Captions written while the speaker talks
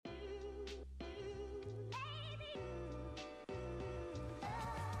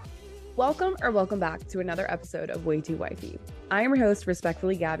Welcome back to another episode of Way Too Wifey. I am your host,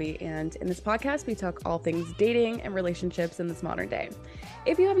 respectfully Gabby, and in this podcast, we talk all things dating and relationships in this modern day.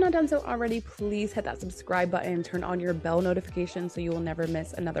 If you have not done so already, please hit that subscribe button, turn on your bell notification so you will never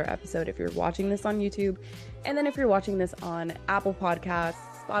miss another episode if you're watching this on YouTube. And then if you're watching this on Apple Podcasts,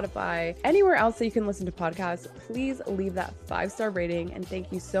 Spotify, anywhere else that you can listen to podcasts, please leave that 5-star rating. And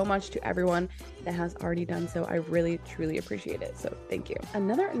thank you so much to everyone that has already done so. I really, truly appreciate it. So thank you.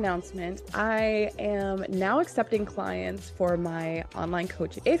 Another announcement, I am now accepting clients for my online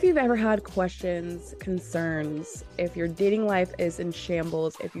coaching. If you've ever had questions, concerns, if your dating life is in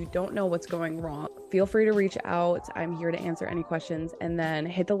shambles, if you don't know what's going wrong, feel free to reach out. I'm here to answer any questions, and then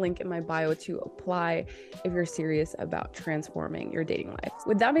hit the link in my bio to apply if you're serious about transforming your dating life.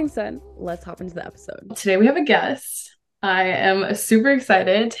 With that being said, let's hop into the episode. Today we have a guest. I am super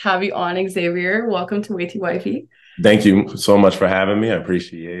excited to have you on, Xavier. Welcome to Way Too Wifey. Thank you so much for having me. I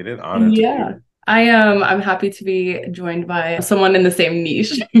appreciate it. Honored to be here. I'm happy to be joined by someone in the same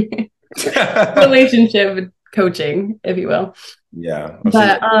niche. Relationship coaching, if you will. Yeah.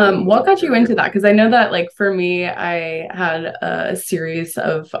 But what got you into that? Because I know that, like, for me, I had a series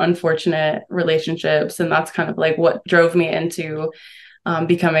of unfortunate relationships, and that's kind of like what drove me into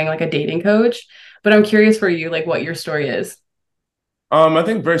becoming like a dating coach. But I'm curious for you, like, what your story is. I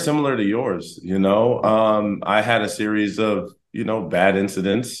think very similar to yours, I had a series of, bad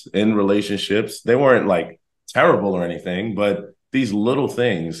incidents in relationships. They weren't like terrible or anything, but these little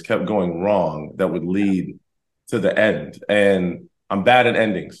things kept going wrong that would lead to the end. And I'm bad at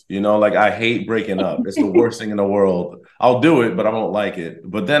endings, like I hate breaking up. It's the worst thing in the world. I'll do it, but I won't like it.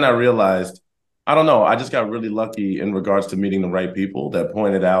 But then I realized, I don't know, I just got really lucky in regards to meeting the right people that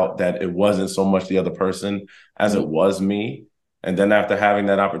pointed out that it wasn't so much the other person as it was me. And then after having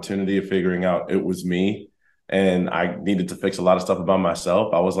that opportunity of figuring out it was me and I needed to fix a lot of stuff about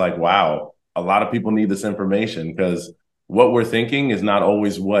myself, I was like, wow, a lot of people need this information, because what we're thinking is not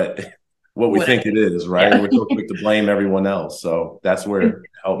always what we think it is, right? Yeah. We're so quick to blame everyone else. So that's where it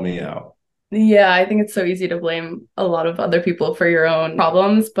helped me out. Yeah, I think it's so easy to blame a lot of other people for your own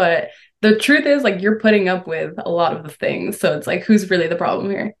problems, but the truth is, like, you're putting up with a lot of the things. So it's like, who's really the problem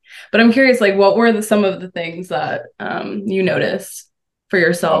here? But I'm curious, like, what were some of the things that you noticed for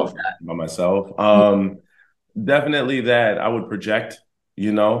yourself? By myself? Definitely that I would project,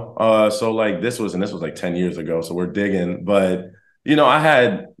 so like this was like 10 years ago. So we're digging, but, I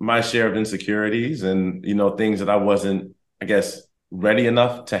had my share of insecurities and, things that I wasn't, I guess, ready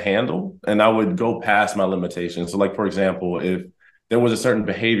enough to handle. And I would go past my limitations. So like, for example, if there was a certain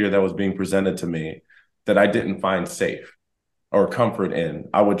behavior that was being presented to me that I didn't find safe or comfort in,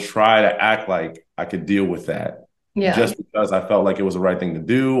 I would try to act like I could deal with that. Yeah. Just because I felt like it was the right thing to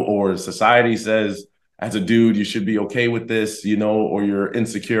do, or society says, as a dude, you should be okay with this, or you're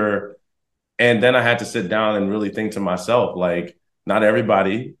insecure. And then I had to sit down and really think to myself, like, not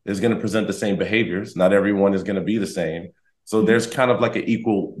everybody is going to present the same behaviors. Not everyone is going to be the same. So there's kind of like an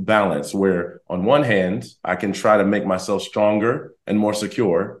equal balance where on one hand, I can try to make myself stronger and more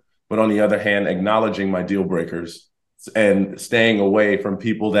secure, but on the other hand, acknowledging my deal breakers and staying away from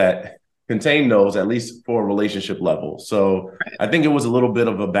people that contain those, at least for a relationship level. So I think it was a little bit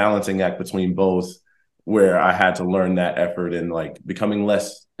of a balancing act between both, where I had to learn that effort and like becoming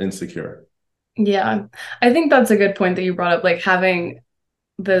less insecure. Yeah, I think that's a good point that you brought up, like having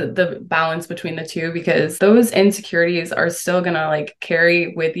the balance between the two, because those insecurities are still gonna like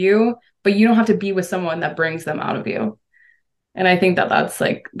carry with you, but you don't have to be with someone that brings them out of you. And I think that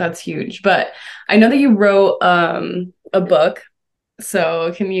that's huge. But I know that you wrote a book,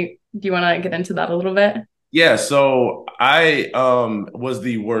 so do you want to get into that a little bit? Yeah, so I was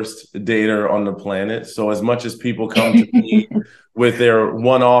the worst dater on the planet. So as much as people come to me with their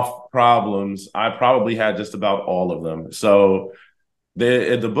one-off problems, I probably had just about all of them. So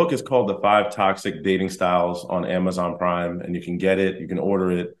the book is called The 5 Toxic Dating Styles on Amazon Prime, and you can get it, you can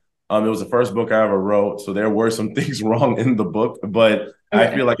order it. It was the first book I ever wrote, so there were some things wrong in the book, but okay.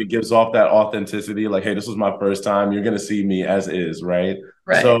 I feel like it gives off that authenticity, like, hey, this was my first time, you're going to see me as is, right?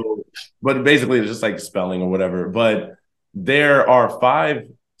 So, but basically it's just like spelling or whatever. But there are 5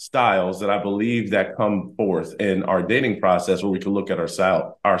 styles that I believe that come forth in our dating process where we can look at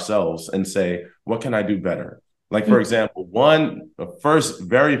ourselves and say, what can I do better? Like, for example, the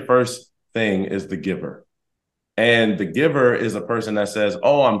very first thing is the giver. And the giver is a person that says,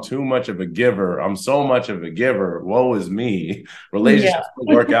 oh, I'm too much of a giver. I'm so much of a giver. Woe is me. Relationships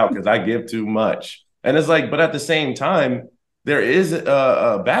don't work out because I give too much. And it's like, but at the same time, there is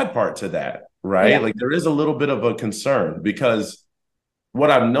a bad part to that, right? Yeah. Like there is a little bit of a concern, because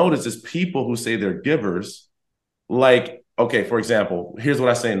what I've noticed is people who say they're givers, like, okay, for example, here's what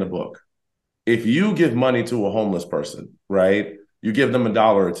I say in the book. If you give money to a homeless person, right? You give them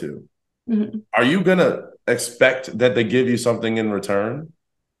 $1 or two. Mm-hmm. Are you going to expect that they give you something in return?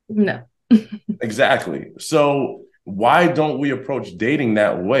 No. Exactly. So why don't we approach dating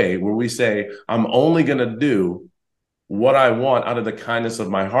that way where we say, I'm only going to do what I want out of the kindness of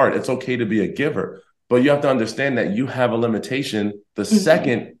my heart? It's okay to be a giver, but you have to understand that you have a limitation the Mm-hmm.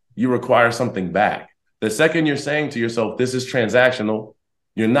 second you require something back. The second you're saying to yourself, this is transactional,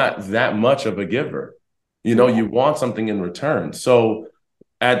 you're not that much of a giver. You know, Yeah. you want something in return. So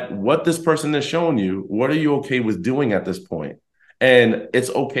at what this person has shown you, what are you okay with doing at this point? And it's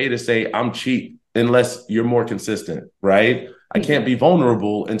okay to say, I'm cheap unless you're more consistent, right? I can't be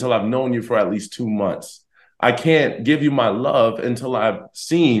vulnerable until I've known you for at least 2 months. I can't give you my love until I've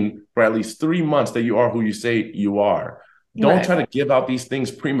seen for at least 3 months that you are who you say you are. Don't Right. try to give out these things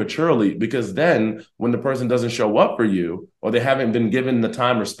prematurely, because then when the person doesn't show up for you or they haven't been given the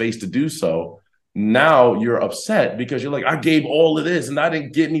time or space to do so, now you're upset because you're like, I gave all of this and I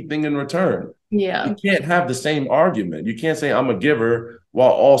didn't get anything in return. You Yeah. can't have the same argument. You can't say I'm a giver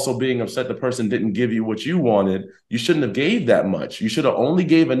while also being upset the person didn't give you what you wanted. You shouldn't have gave that much. You should have only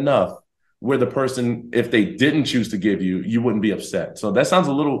gave enough where the person, if they didn't choose to give you, you wouldn't be upset. So that sounds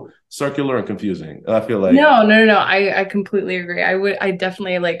a little circular and confusing. I feel like, No. I completely agree. I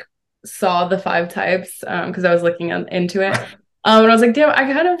definitely like saw the five types because I was looking into it. And I was like, damn,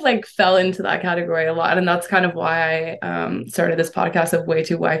 I kind of like fell into that category a lot. And that's kind of why I started this podcast of Way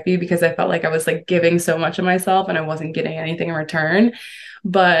Too Wifey, because I felt like I was like giving so much of myself and I wasn't getting anything in return.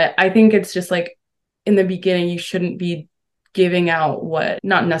 But I think it's just like in the beginning, you shouldn't be giving out what,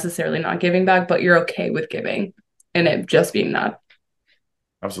 not necessarily not giving back, but you're okay with giving and it just being that.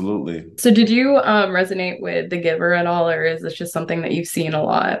 absolutely. So did you resonate with The Giver at all, or is this just something that you've seen a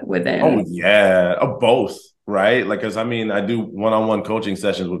lot Oh within? yeah, both, right? Like, cause I mean, I do one-on-one coaching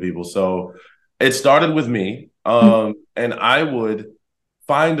sessions with people. So it started with me. And I would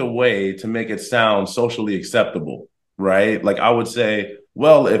find a way to make it sound socially acceptable, right? Like I would say,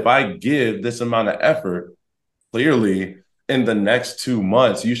 well, if I give this amount of effort, clearly in the next 2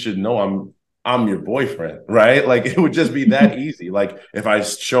 months, you should know I'm your boyfriend, right? Like it would just be that easy. Like if I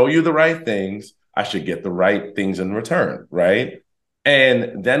show you the right things, I should get the right things in return, right?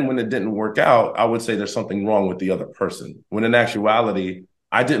 And then when it didn't work out, I would say there's something wrong with the other person. When in actuality,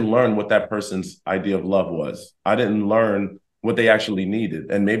 I didn't learn what that person's idea of love was. I didn't learn what they actually needed.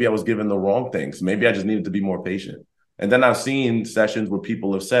 And maybe I was given the wrong things. Maybe I just needed to be more patient. And then I've seen sessions where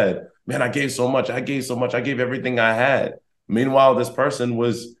people have said, man, I gave so much. I gave so much. I gave everything I had. Meanwhile, this person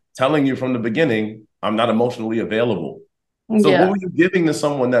was telling you from the beginning, I'm not emotionally available. So what Yeah, were you giving to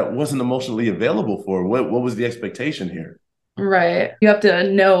someone that wasn't emotionally available for? What was the expectation here? right. You have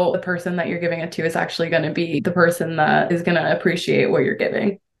to know the person that you're giving it to is actually going to be the person that is going to appreciate what you're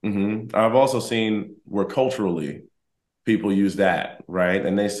giving. I've also seen where culturally people use that, right?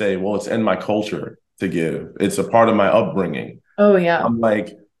 And they say, well, it's in my culture to give. It's a part of my upbringing. Oh, yeah. I'm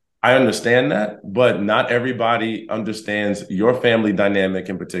like, I understand that, but not everybody understands your family dynamic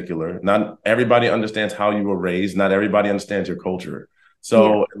in particular. Not everybody understands how you were raised. Not everybody understands your culture. Yeah.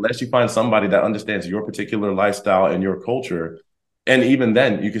 So unless you find somebody that understands your particular lifestyle and your culture, and even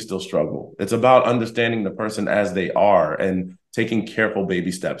then you can still struggle. It's about understanding the person as they are and taking careful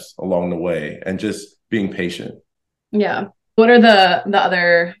baby steps along the way and just being patient. Yeah. What are the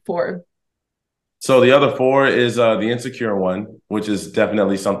other four? So the other four is the insecure one, which is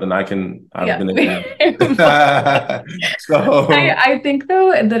definitely something I've Yeah. been able to. So I think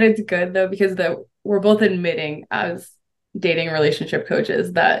though that it's good though because we're both admitting as dating relationship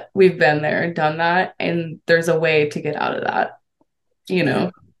coaches that we've been there, done that, and there's a way to get out of that, you yeah.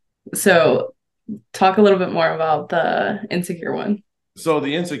 know. So talk a little bit more about the insecure one. So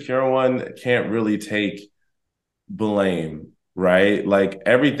the insecure one can't really take blame, right? Like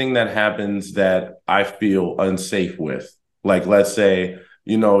everything that happens that I feel unsafe with. Like let's say,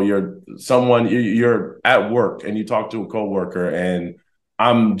 you're at work and you talk to a coworker and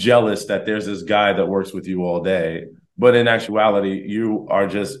I'm jealous that there's this guy that works with you all day, but in actuality you are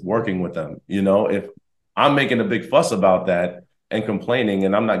just working with them. If I'm making a big fuss about that and complaining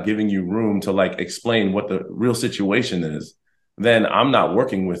and I'm not giving you room to like explain what the real situation is, then I'm not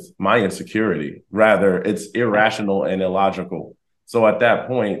working with my insecurity. Rather, it's irrational and illogical. So at that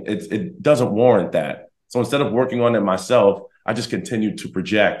point, it doesn't warrant that. So instead of working on it myself, I just continue to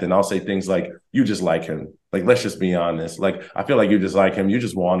project and I'll say things like, you just like him. Like, let's just be honest. Like, I feel like you just like him. You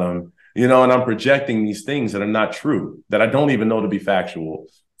just want him, and I'm projecting these things that are not true, that I don't even know to be factual.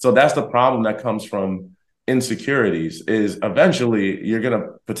 So that's the problem that comes from insecurities is eventually you're going to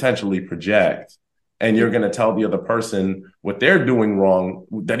potentially project and you're going to tell the other person what they're doing wrong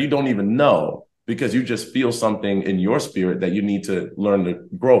that you don't even know, because you just feel something in your spirit that you need to learn to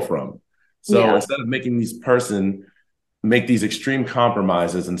grow from. So instead of making these person make these extreme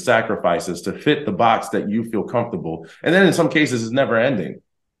compromises and sacrifices to fit the box that you feel comfortable, and then in some cases it's never ending.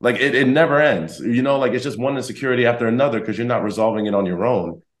 Like it never ends, like it's just one insecurity after another because you're not resolving it on your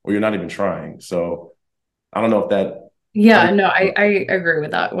own, or you're not even trying. So I don't know if that. Yeah, no, I agree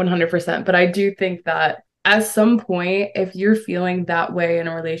with that 100%. But I do think that at some point, if you're feeling that way in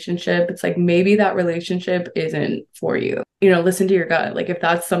a relationship, it's like maybe that relationship isn't for you. Listen to your gut. Like if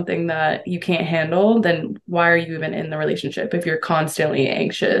that's something that you can't handle, then why are you even in the relationship if you're constantly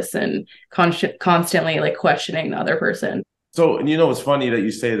anxious and constantly like questioning the other person? So, it's funny that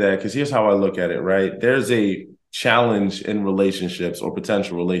you say that, because here's how I look at it, right? There's a challenge in relationships or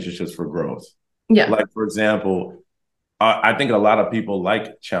potential relationships for growth. Yeah. Like, for example, I think a lot of people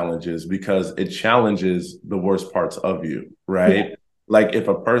like challenges because it challenges the worst parts of you, right? Yeah. Like if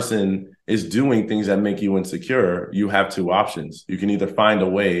a person is doing things that make you insecure, you have two options. You can either find a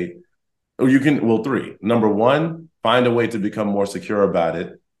way, or three. Number one, find a way to become more secure about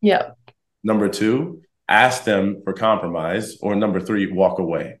it. Yeah. Number two, ask them for compromise. Or number three, walk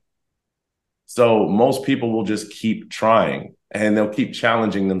away. So most people will just keep trying, and they'll keep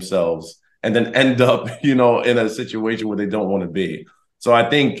challenging themselves, and then end up, in a situation where they don't want to be. So I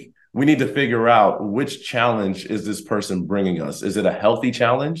think we need to figure out, which challenge is this person bringing us? Is it a healthy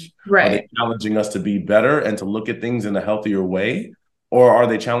challenge? Right. Are they challenging us to be better and to look at things in a healthier way? Or are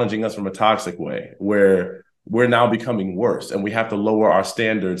they challenging us from a toxic way where we're now becoming worse and we have to lower our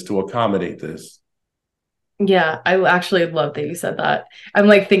standards to accommodate this? Yeah, I actually love that you said that. I'm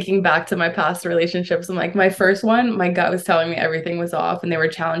like thinking back to my past relationships. I'm like, my first one, my gut was telling me everything was off and they were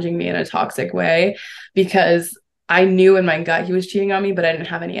challenging me in a toxic way because I knew in my gut he was cheating on me, but I didn't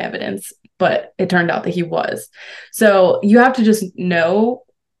have any evidence. But it turned out that he was. So you have to just know,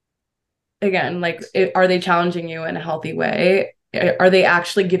 again, like, are they challenging you in a healthy way? Are they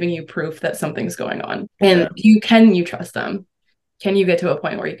actually giving you proof that something's going on? And can you trust them? Can you get to a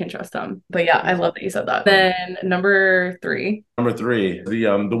point where you can trust them? But yeah, I love that you said that. Then number three. Number three,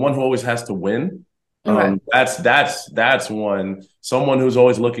 the one who always has to win. Okay. That's one, someone who's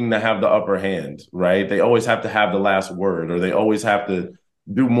always looking to have the upper hand, right? They always have to have the last word, or they always have to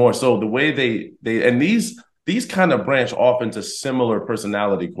do more. So the way they and these kind of branch off into similar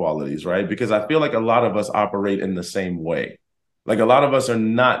personality qualities, right? Because I feel like a lot of us operate in the same way. Like a lot of us are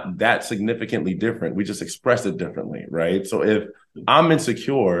not that significantly different. We just express it differently, right? So if I'm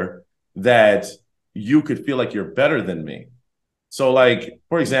insecure that you could feel like you're better than me. So like,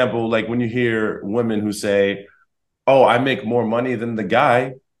 for example, like when you hear women who say, oh, I make more money than the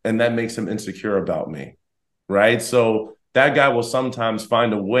guy, and that makes him insecure about me, right? So that guy will sometimes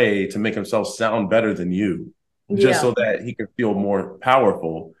find a way to make himself sound better than you, just so that he can feel more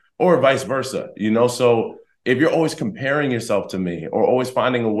powerful, or vice versa, So if you're always comparing yourself to me, or always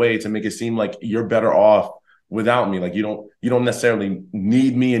finding a way to make it seem like you're better off without me, like you don't necessarily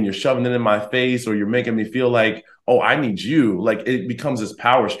need me, and you're shoving it in my face, or you're making me feel like, oh, I need you, like it becomes this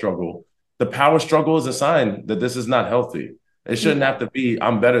power struggle. The power struggle is a sign that this is not healthy. It shouldn't have to be,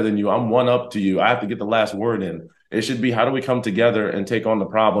 I'm better than you, I'm one up to you, I have to get the last word in. It should be, how do we come together and take on the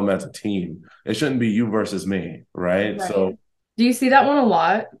problem as a team? It shouldn't be you versus me, right? So do you see that one a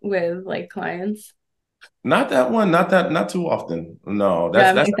lot with like clients? Not that one, not too often. No,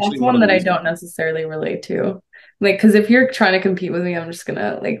 Yeah, that's like, actually that's one one of the that I reasons. don't necessarily relate to. Like, because if you're trying to compete with me, I'm just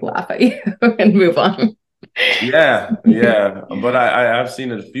gonna like laugh at you and move on. Yeah. But I've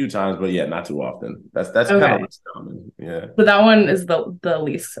seen it a few times, but yeah, not too often. That's kind of Okay. less common. Yeah. So that one is the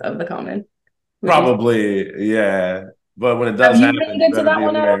least of the common, would you say? Probably, yeah. But when it Have does you happen, you related to better that be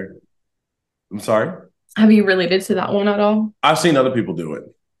one at all? aware. I'm sorry. Have you related to that one at all? I've seen other people do it.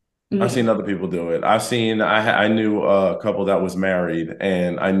 I've Mhm. seen other people do it. I knew a couple that was married,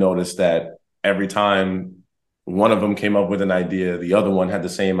 and I noticed that every time one of them came up with an idea, the other one had the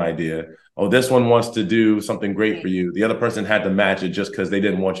same idea. Oh, this one wants to do something great for you. The other person had to match it just because they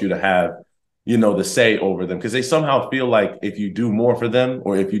didn't want you to have, the say over them. Because they somehow feel like if you do more for them,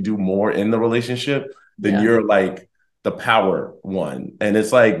 or if you do more in the relationship, then Yeah. you're like the power one. And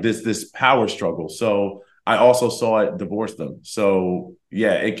it's like this power struggle. So I also saw it divorce them. So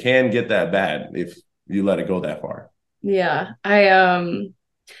yeah, it can get that bad if you let it go that far. Yeah.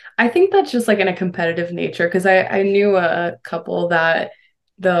 I think that's just like in a competitive nature because I knew a couple that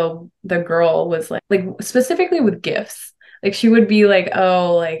the girl was like specifically with gifts. Like she would be like,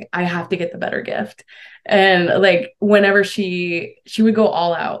 "Oh, like I have to get the better gift." And like whenever she would go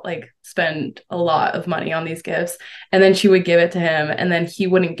all out, like spend a lot of money on these gifts, and then she would give it to him, and then he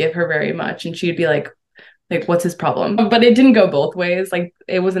wouldn't give her very much, and she'd be like, what's his problem? But it didn't go both ways. Like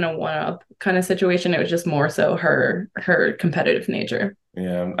it wasn't a one-up kind of situation. It was just more so her competitive nature.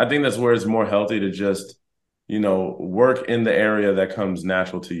 Yeah, I think that's where it's more healthy to just, work in the area that comes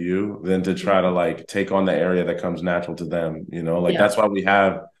natural to you than to try to like take on the area that comes natural to them. Like Yeah.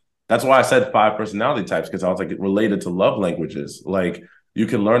 that's why I said 5 personality types, because I was like, it related to love languages. Like you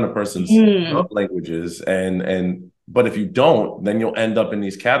can learn a person's love languages but if you don't, then you'll end up in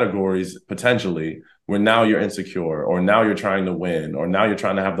these categories potentially where now you're insecure, or now you're trying to win, or now you're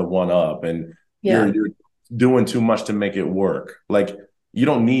trying to have the one up, and you're doing too much to make it work. Like you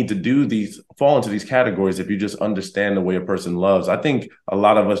don't need to fall into these categories if you just understand the way a person loves. I think a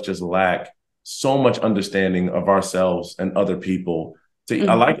lot of us just lack so much understanding of ourselves and other people.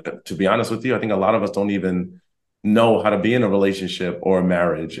 To be honest with you, I think a lot of us don't even know how to be in a relationship or a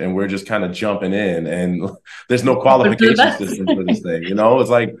marriage, and we're just kind of jumping in, and there's no qualification system for this thing. It's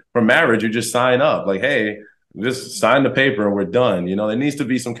like for marriage, you just sign up, like, hey, just sign the paper and we're done. There needs to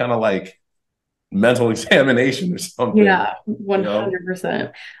be some kind of like mental examination or something. Yeah,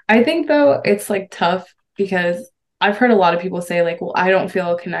 100%. I think though it's like tough because I've heard a lot of people say like, well, I don't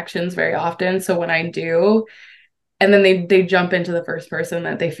feel connections very often. So when I do, and then they jump into the first person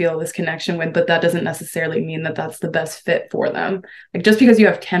that they feel this connection with, but that doesn't necessarily mean that that's the best fit for them. Like just because you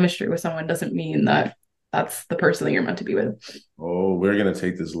have chemistry with someone doesn't mean that that's the person that you're meant to be with. Oh, we're gonna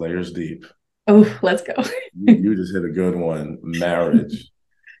take this layers deep. Oh, let's go. You just hit a good one. Marriage.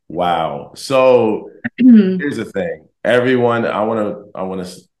 Wow. So here's the thing. Everyone, I want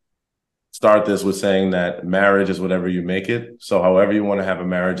to start this with saying that marriage is whatever you make it. So however you want to have a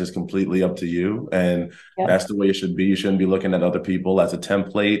marriage is completely up to you. And that's the way it should be. You shouldn't be looking at other people as a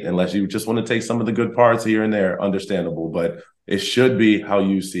template unless you just want to take some of the good parts here and there. Understandable, but it should be how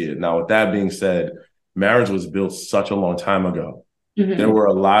you see it. Now, with that being said, marriage was built such a long time ago. There were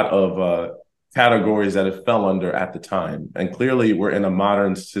a lot of categories that it fell under at the time. And clearly we're in a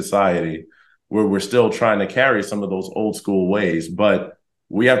modern society where we're still trying to carry some of those old school ways, but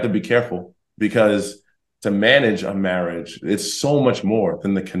we have to be careful, because to manage a marriage, it's so much more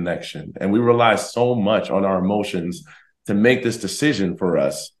than the connection. And we rely so much on our emotions to make this decision for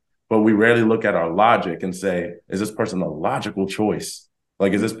us, but we rarely look at our logic and say, is this person a logical choice?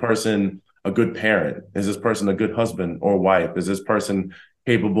 Like, is this person a good parent? Is this person a good husband or wife? Is this person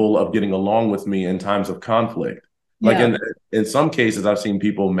capable of getting along with me in times of conflict? Like in some cases, I've seen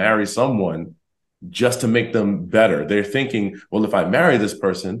people marry someone just to make them better. They're thinking, well, if I marry this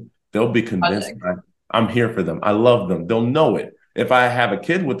person, they'll be convinced I'm here for them. I love them. They'll know it. If I have a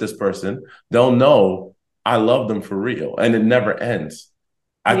kid with this person, they'll know I love them for real. And it never ends.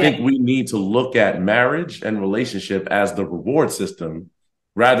 I think we need to look at marriage and relationship as the reward system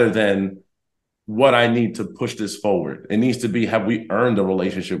rather than what I need to push this forward. It needs to be, have we earned a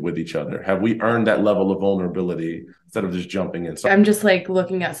relationship with each other? Have we earned that level of vulnerability instead of just jumping in? So I'm just like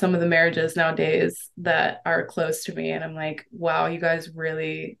looking at some of the marriages nowadays that are close to me, and I'm like, wow, you guys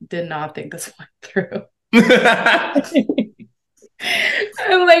really did not think this went through.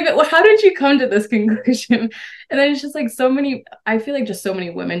 I'm like, well, how did you come to this conclusion? And then it's just like I feel like just so many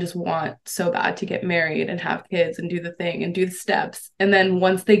women just want so bad to get married and have kids and do the thing and do the steps. And then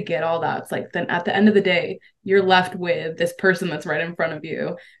once they get all that, it's like, then at the end of the day, you're left with this person that's right in front of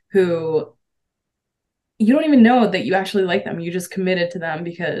you who you don't even know that you actually like them. You just committed to them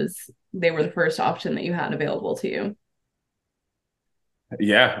because they were the first option that you had available to you.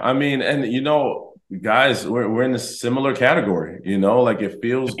 Yeah, I mean, and guys, we're in a similar category, like it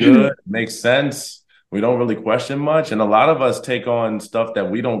feels good, makes sense. We don't really question much. And a lot of us take on stuff that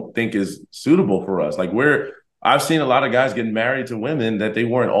we don't think is suitable for us. Like I've seen a lot of guys getting married to women that they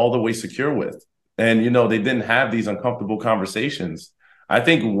weren't all the way secure with. And, they didn't have these uncomfortable conversations. I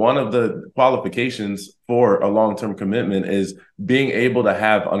think one of the qualifications for a long-term commitment is being able to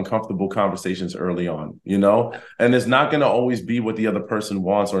have uncomfortable conversations early on, and it's not going to always be what the other person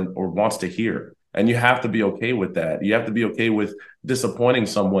wants or wants to hear. And you have to be okay with that. You have to be okay with disappointing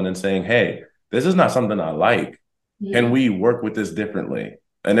someone and saying, hey, this is not something I like. Can we work with this differently?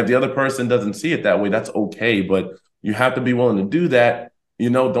 And if the other person doesn't see it that way, that's okay. But you have to be willing to do that.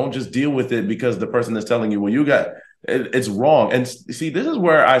 Don't just deal with it because the person is telling you, well, it's wrong. And see, this is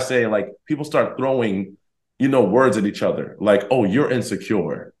where I say, like, people start throwing, words at each other. Like, oh, you're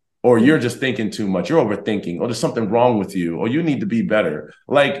insecure, or you're just thinking too much. You're overthinking, or there's something wrong with you, or you need to be better.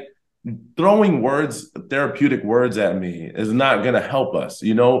 Like, throwing therapeutic words at me is not going to help us.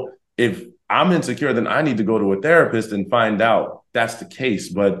 If I'm insecure, then I need to go to a therapist and find out that's the case.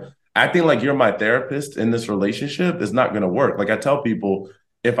 But acting like you're my therapist in this relationship is not going to work. Like I tell people,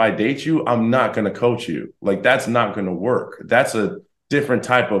 if I date you, I'm not going to coach you. Like, that's not going to work. That's a different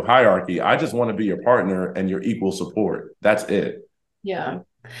type of hierarchy. I just want to be your partner and your equal support. That's it. Yeah.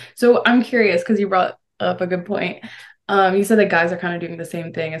 So I'm curious because you brought up a good point. You said that guys are kind of doing the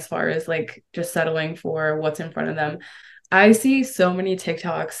same thing as far as like just settling for what's in front of them. I see so many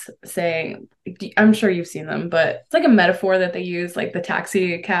TikToks saying, I'm sure you've seen them, but it's like a metaphor that they use, like the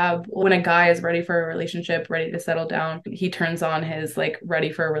taxi cab. When a guy is ready for a relationship, ready to settle down, he turns on his like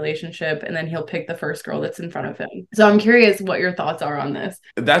ready for a relationship, and then he'll pick the first girl that's in front of him. So I'm curious what your thoughts are on this.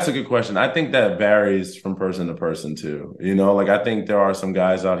 That's a good question. I think that varies from person to person too. You know, like I think there are some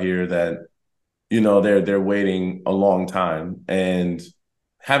guys out here that, they're waiting a long time and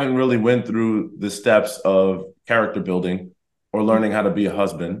haven't really went through the steps of character building or learning how to be a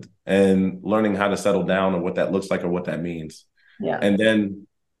husband and learning how to settle down and what that looks like or what that means. Yeah. And then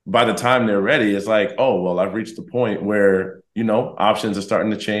by the time they're ready, it's like, oh, well, I've reached the point where, options are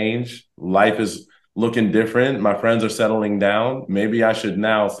starting to change. Life is looking different. My friends are settling down. Maybe I should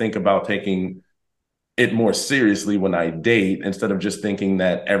now think about taking it more seriously when I date instead of just thinking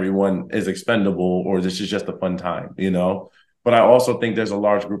that everyone is expendable or this is just a fun time. But I also think there's a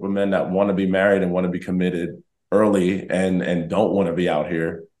large group of men that want to be married and want to be committed early and don't want to be out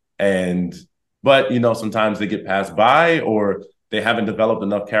here. But sometimes they get passed by or they haven't developed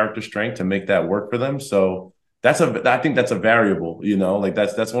enough character strength to make that work for them. So I think that's a variable, like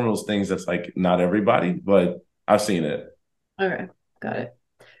that's one of those things that's like not everybody, but I've seen it. Okay. Got it.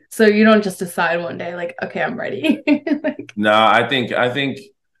 So you don't just decide one day, like, okay, I'm ready. Like, No, I think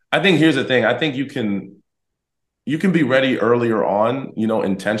here's the thing. I think you can be ready earlier on,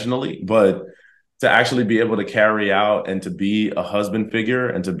 intentionally, but to actually be able to carry out and to be a husband figure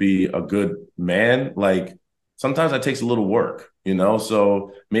and to be a good man, like sometimes that takes a little work.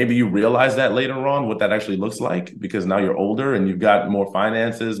 So maybe you realize that later on what that actually looks like because now you're older and you've got more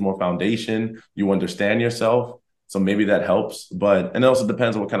finances, more foundation, you understand yourself. So maybe that helps. And it also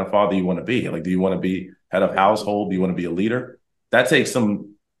depends on what kind of father you want to be. Like, do you want to be head of household? Do you want to be a leader? That takes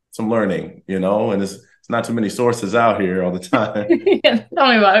some learning, and it's not too many sources out here all the time. yeah, tell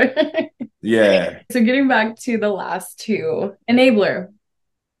me about it. Yeah. So getting back to the last two, enabler.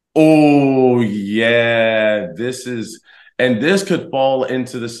 Oh, yeah. And this could fall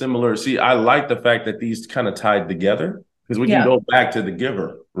into the similar. See, I like the fact that these kind of tied together because we can Yeah. go back to the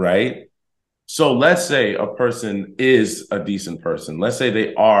giver, right? So let's say a person is a decent person. Let's say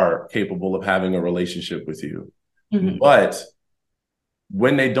they are capable of having a relationship with you. Mhm. But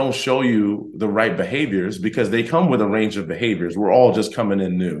when they don't show you the right behaviors, because they come with a range of behaviors, we're all just coming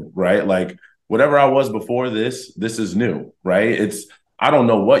in new, right? Like whatever I was before this is new, right? I don't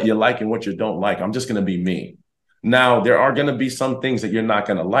know what you like and what you don't like. I'm just going to be me. Now, there are going to be some things that you're not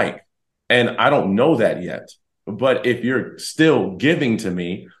going to like. And I don't know that yet. But if you're still giving to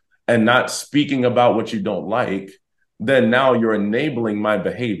me and not speaking about what you don't like, then now you're enabling my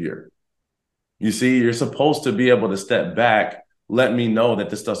behavior. You see, you're supposed to be able to step back, let me know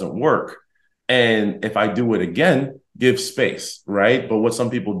that this doesn't work. And if I do it again, give space, right? But what some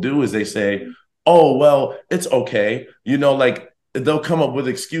people do is they say, oh, well, it's okay. Like they'll come up with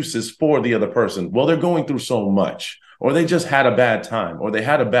excuses for the other person. Well, they're going through so much, or they just had a bad time, or they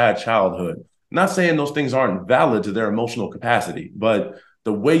had a bad childhood. Not saying those things aren't valid to their emotional capacity, but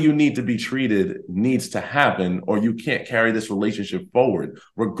the way you need to be treated needs to happen, or you can't carry this relationship forward,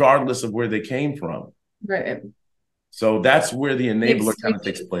 regardless of where they came from. Right. So that's where the The enabler kind of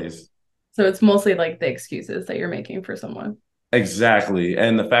takes excuses. place. So it's mostly like the excuses that you're making for someone. Exactly.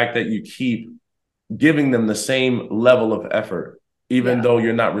 And the fact that you keep giving them the same level of effort, even Yeah. though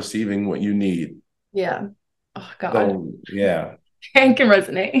you're not receiving what you need. Yeah. Oh God. So, yeah. I can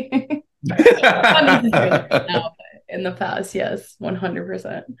resonate. Not necessarily now, but in the past, yes,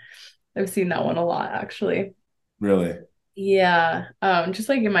 100%. I've seen that one a lot actually. Really? Yeah. Just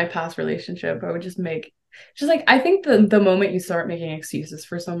like in my past relationship, I would just like I think the moment you start making excuses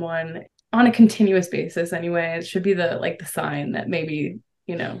for someone on a continuous basis anyway, it should be the sign that maybe,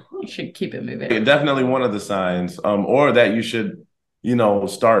 you should keep it moving. Definitely one of the signs, or that you should,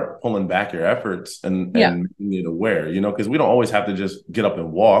 start pulling back your efforts and Yeah. making it aware, because we don't always have to just get up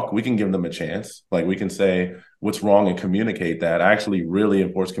and walk. We can give them a chance. Like we can say what's wrong and communicate that. I actually really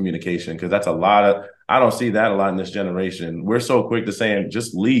enforce communication because I don't see that a lot in this generation. We're so quick to saying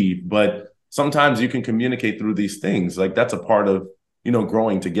just leave, but sometimes you can communicate through these things. Like that's a part of,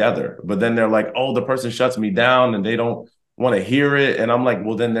 growing together. But then they're like, oh, the person shuts me down and they don't want to hear it. And I'm like,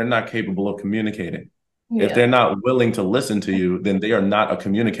 well, then they're not capable of communicating. If Yeah. they're not willing to listen to you, then they are not a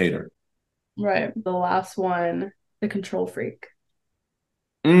communicator. Right. The last one, the control freak.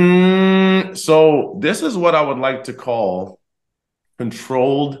 So this is what I would like to call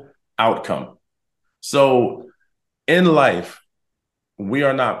controlled outcome. So in life, we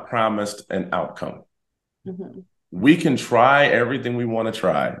are not promised an outcome. Mm-hmm. We can try everything we want to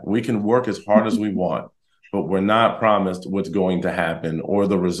try. We can work as hard as we want, but we're not promised what's going to happen or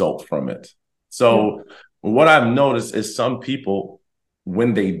the result from it. So what I've noticed is some people,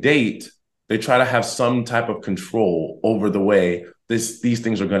 when they date, they try to have some type of control over the way these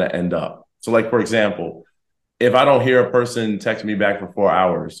things are going to end up. So like, for example, if I don't hear a person text me back for 4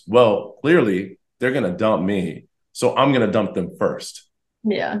 hours, well, clearly they're going to dump me. So I'm going to dump them first.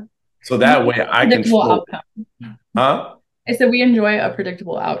 Yeah. So that way I control. Outcome. Huh? I said we enjoy a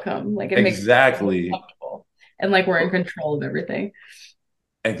predictable outcome. Like it exactly. makes us comfortable and like we're in control of everything.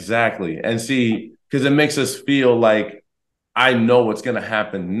 Exactly. And see, because it makes us feel like I know what's going to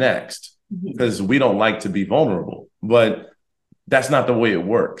happen next because we don't like to be vulnerable. But that's not the way it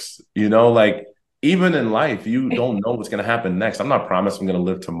works. You know, like even in life, you don't know what's going to happen next. I'm not promised I'm going to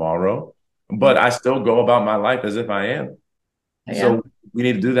live tomorrow, but I still go about my life as if I am. Yeah. So we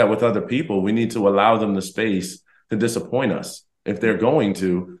need to do that with other people. We need to allow them the space to disappoint us. If they're going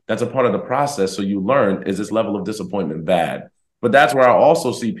to, that's a part of the process. So you learn, is this level of disappointment bad? But that's where I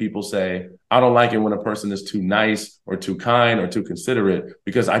also see people say, I don't like it when a person is too nice or too kind or too considerate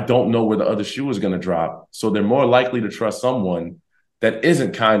because I don't know where the other shoe is going to drop. So they're more likely to trust someone that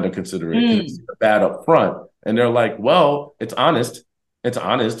isn't kind or considerate because it's bad up front. And they're like, well, it's honest. It's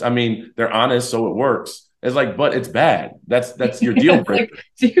honest. I mean, they're honest, so it works. It's like, but it's bad. That's your deal breaker. Like,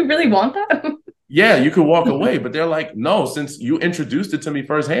 do you really want that? Yeah, you could walk away, but they're like, no, since you introduced it to me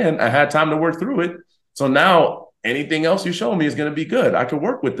firsthand, I had time to work through it. So now anything else you show me is going to be good. I could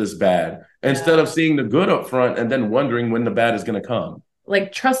work with this bad instead of seeing the good up front and then wondering when the bad is going to come.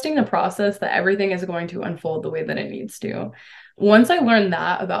 Like trusting the process that everything is going to unfold the way that it needs to. Once I learned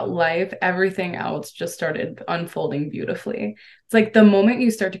that about life, everything else just started unfolding beautifully. It's like the moment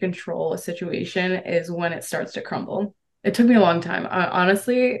you start to control a situation is when it starts to crumble. It took me a long time. I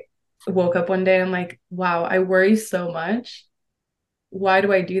honestly woke up one day and I'm like, wow, I worry so much. Why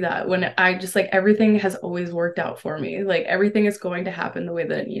do I do that when I just like everything has always worked out for me? Like everything is going to happen the way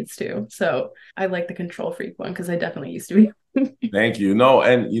that it needs to. So I like the control freak one because I definitely used to be. Thank you. No,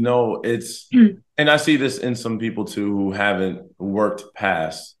 and you know, it's and I see this in some people too who haven't worked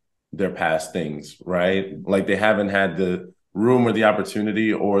past their past things, right? Like they haven't had the room or the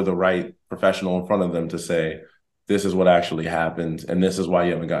opportunity or the right professional in front of them to say, this is what actually happened and this is why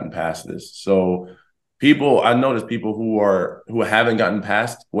you haven't gotten past this. So I notice people who haven't gotten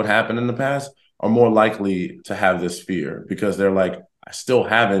past what happened in the past are more likely to have this fear because they're like, I still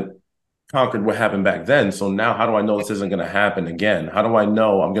haven't conquered what happened back then. So now how do I know this isn't going to happen again? How do I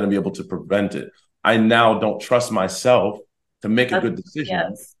know I'm going to be able to prevent it? I now don't trust myself to make a good decision.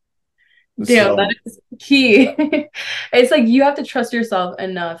 Yes. Damn, that is key. It's like you have to trust yourself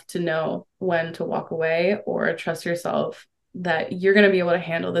enough to know when to walk away or trust yourself that you're going to be able to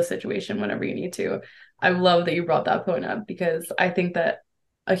handle the situation whenever you need to. I love that you brought that point up because I think that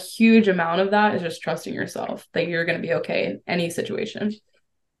a huge amount of that is just trusting yourself that you're going to be okay in any situation.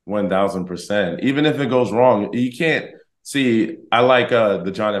 1000%. Even if it goes wrong, you can't see. I like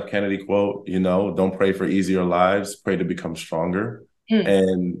the John F. Kennedy quote, you know, don't pray for easier lives, pray to become stronger.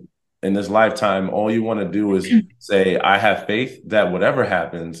 And in this lifetime, all you want to do is say, I have faith that whatever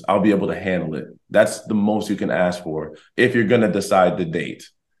happens, I'll be able to handle it. That's the most you can ask for if you're going to decide the date,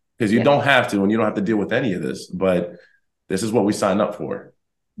 because you don't have to and you don't have to deal with any of this. But this is what we signed up for.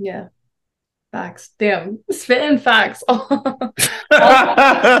 Yeah. Facts. Damn. Spitting facts. I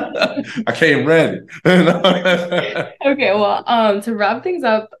came ready. Okay, well, to wrap things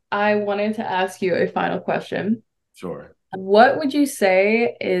up, I wanted to ask you a final question. Sure. What would you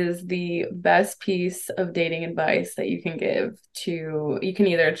say is the best piece of dating advice that you can give to, you can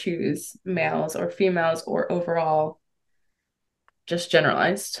either choose males or females or overall, just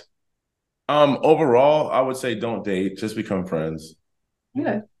generalized? Overall, I would say don't date, just become friends.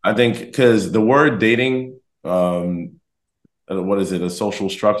 Okay. I think because the word dating, what is it, a social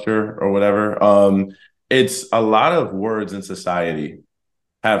structure or whatever? It's a lot of words in society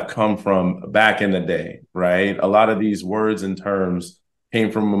have come from back in the day, right? A lot of these words and terms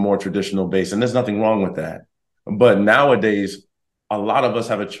came from a more traditional base, and there's nothing wrong with that. But nowadays, a lot of us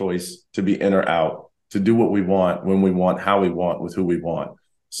have a choice to be in or out, to do what we want, when we want, how we want, with who we want.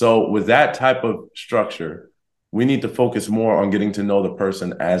 So with that type of structure, we need to focus more on getting to know the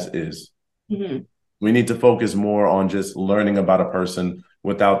person as is. Mm-hmm. We need to focus more on just learning about a person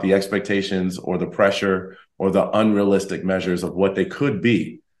without the expectations or the pressure or the unrealistic measures of what they could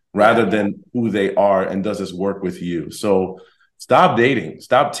be, rather than who they are and does this work with you. So Stop dating.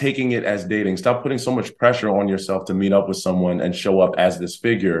 Stop taking it as dating. Stop putting so much pressure on yourself to meet up with someone and show up as this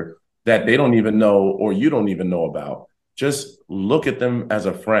figure that they don't even know or you don't even know about. Just look at them as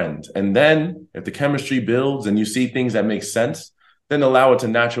a friend. And then if the chemistry builds and you see things that make sense, then allow it to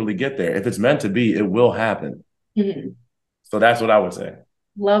naturally get there. If it's meant to be, it will happen. Mm-hmm. So that's what I would say.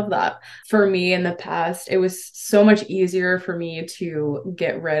 Love that. For me in the past, it was so much easier for me to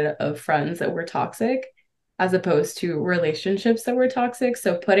get rid of friends that were toxic as opposed to relationships that were toxic.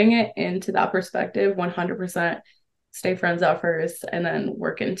 So putting it into that perspective, 100% stay friends at first and then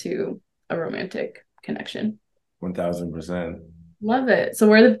work into a romantic connection. 1000%. Love it. So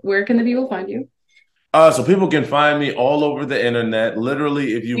where can the people find you? So people can find me all over the internet.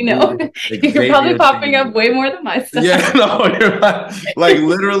 Literally, if you You're probably popping up way more than my stuff. Yeah, no, you're not. Like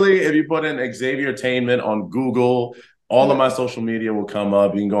literally, if you put in Xavier Tainment on Google, all of my social media will come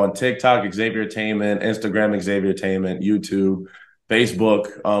up. You can go on TikTok, Xavier Tainment, Instagram, Xavier Tainment, YouTube,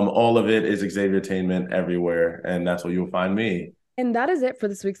 Facebook. All of it is Xavier Tainment everywhere, and that's where you'll find me. And that is it for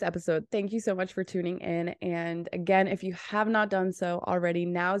this week's episode. Thank you so much for tuning in. And again, if you have not done so already,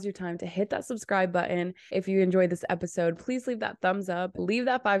 now is your time to hit that subscribe button. If you enjoyed this episode, please leave that thumbs up, leave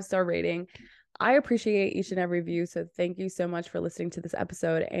that 5-star rating. I appreciate each and every view. So thank you so much for listening to this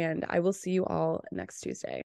episode, and I will see you all next Tuesday.